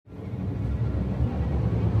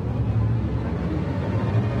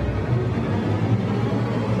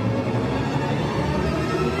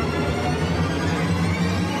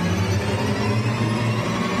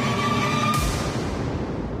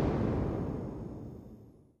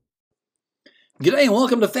G'day and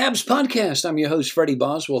welcome to Fab's Podcast. I'm your host, Freddie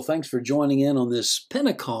Boswell. Thanks for joining in on this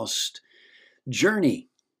Pentecost journey.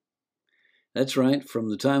 That's right, from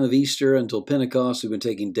the time of Easter until Pentecost, we've been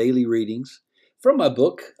taking daily readings from my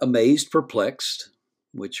book, Amazed, Perplexed,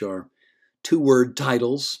 which are two-word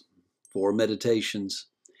titles for meditations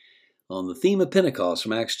on the theme of Pentecost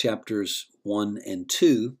from Acts chapters 1 and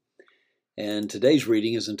 2. And today's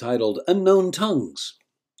reading is entitled Unknown Tongues.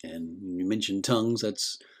 And when you mention tongues,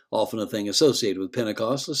 that's often a thing associated with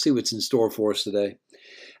Pentecost. Let's see what's in store for us today.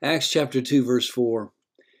 Acts chapter 2, verse 4.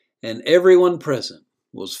 And everyone present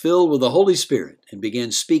was filled with the Holy Spirit and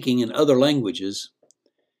began speaking in other languages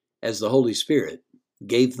as the Holy Spirit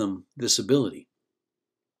gave them this ability.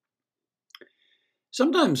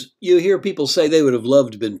 Sometimes you hear people say they would have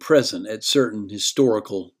loved to have been present at certain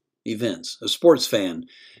historical events. A sports fan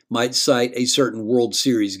might cite a certain World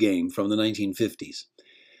Series game from the 1950s.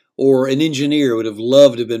 Or an engineer would have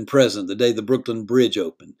loved to have been present the day the Brooklyn Bridge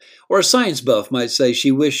opened. Or a science buff might say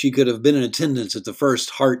she wished she could have been in attendance at the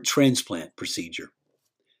first heart transplant procedure.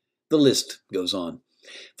 The list goes on.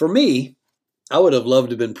 For me, I would have loved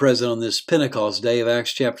to have been present on this Pentecost day of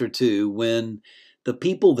Acts chapter 2 when the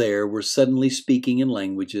people there were suddenly speaking in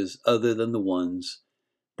languages other than the ones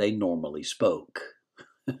they normally spoke.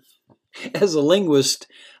 As a linguist,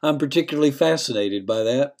 I'm particularly fascinated by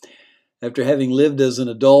that. After having lived as an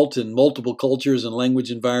adult in multiple cultures and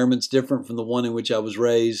language environments different from the one in which I was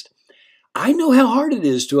raised, I know how hard it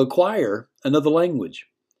is to acquire another language.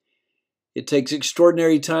 It takes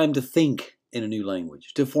extraordinary time to think in a new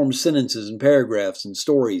language, to form sentences and paragraphs and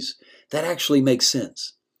stories that actually make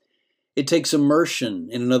sense. It takes immersion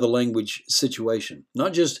in another language situation,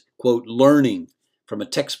 not just, quote, learning from a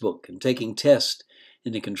textbook and taking tests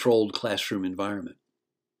in a controlled classroom environment.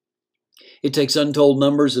 It takes untold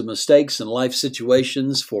numbers of mistakes and life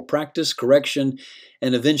situations for practice, correction,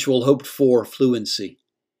 and eventual hoped-for fluency.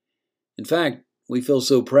 In fact, we feel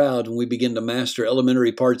so proud when we begin to master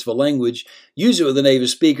elementary parts of a language, use it with a native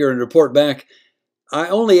speaker, and report back, "I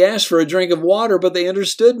only asked for a drink of water, but they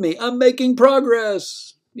understood me. I'm making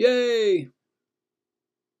progress. Yay!"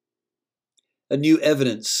 A new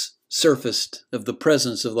evidence surfaced of the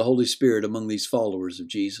presence of the Holy Spirit among these followers of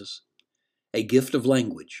Jesus. A gift of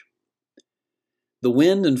language. The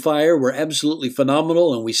wind and fire were absolutely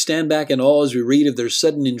phenomenal, and we stand back in awe as we read of their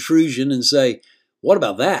sudden intrusion and say, what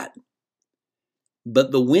about that?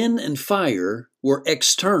 But the wind and fire were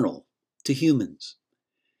external to humans.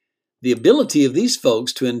 The ability of these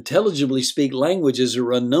folks to intelligibly speak languages that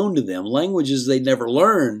were unknown to them, languages they'd never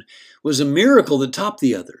learned, was a miracle that topped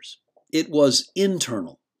the others. It was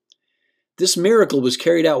internal. This miracle was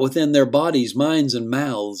carried out within their bodies, minds, and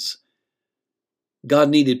mouths.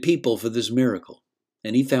 God needed people for this miracle,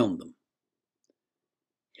 and He found them.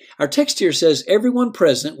 Our text here says everyone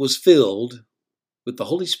present was filled with the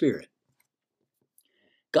Holy Spirit.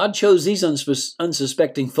 God chose these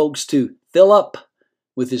unsuspecting folks to fill up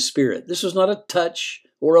with His Spirit. This was not a touch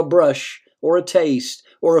or a brush or a taste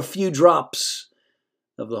or a few drops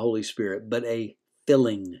of the Holy Spirit, but a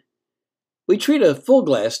filling. We treat a full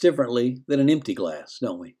glass differently than an empty glass,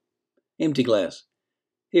 don't we? Empty glass.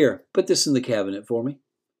 Here, put this in the cabinet for me.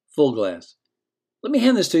 Full glass. Let me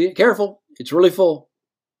hand this to you. Careful, it's really full.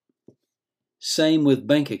 Same with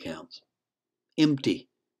bank accounts. Empty.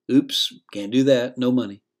 Oops, can't do that. No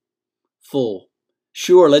money. Full.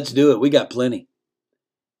 Sure, let's do it. We got plenty.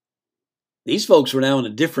 These folks were now in a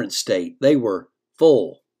different state. They were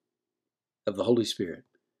full of the Holy Spirit.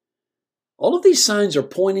 All of these signs are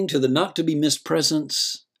pointing to the not-to-be-missed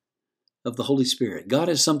presence of the Holy Spirit. God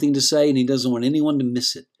has something to say, and He doesn't want anyone to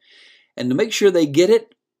miss it. And to make sure they get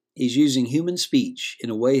it, He's using human speech in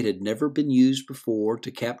a way it had never been used before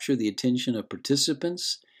to capture the attention of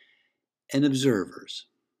participants and observers.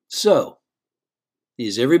 So,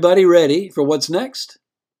 is everybody ready for what's next?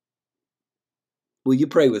 Will you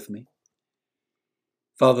pray with me?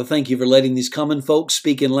 Father, thank you for letting these common folks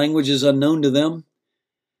speak in languages unknown to them.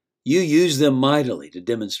 You use them mightily to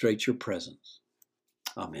demonstrate your presence.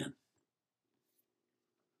 Amen.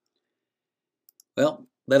 Well,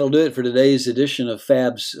 that'll do it for today's edition of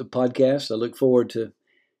Fab's podcast. I look forward to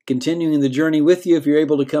continuing the journey with you if you're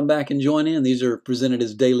able to come back and join in. These are presented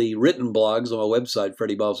as daily written blogs on my website,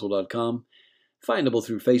 freddieboswell.com, findable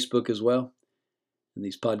through Facebook as well. And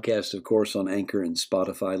these podcasts, of course, on Anchor and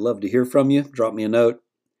Spotify. Love to hear from you. Drop me a note.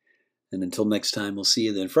 And until next time, we'll see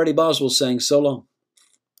you then. Freddie Boswell saying so long.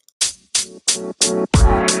 You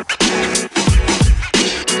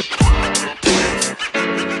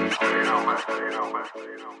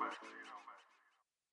know, man.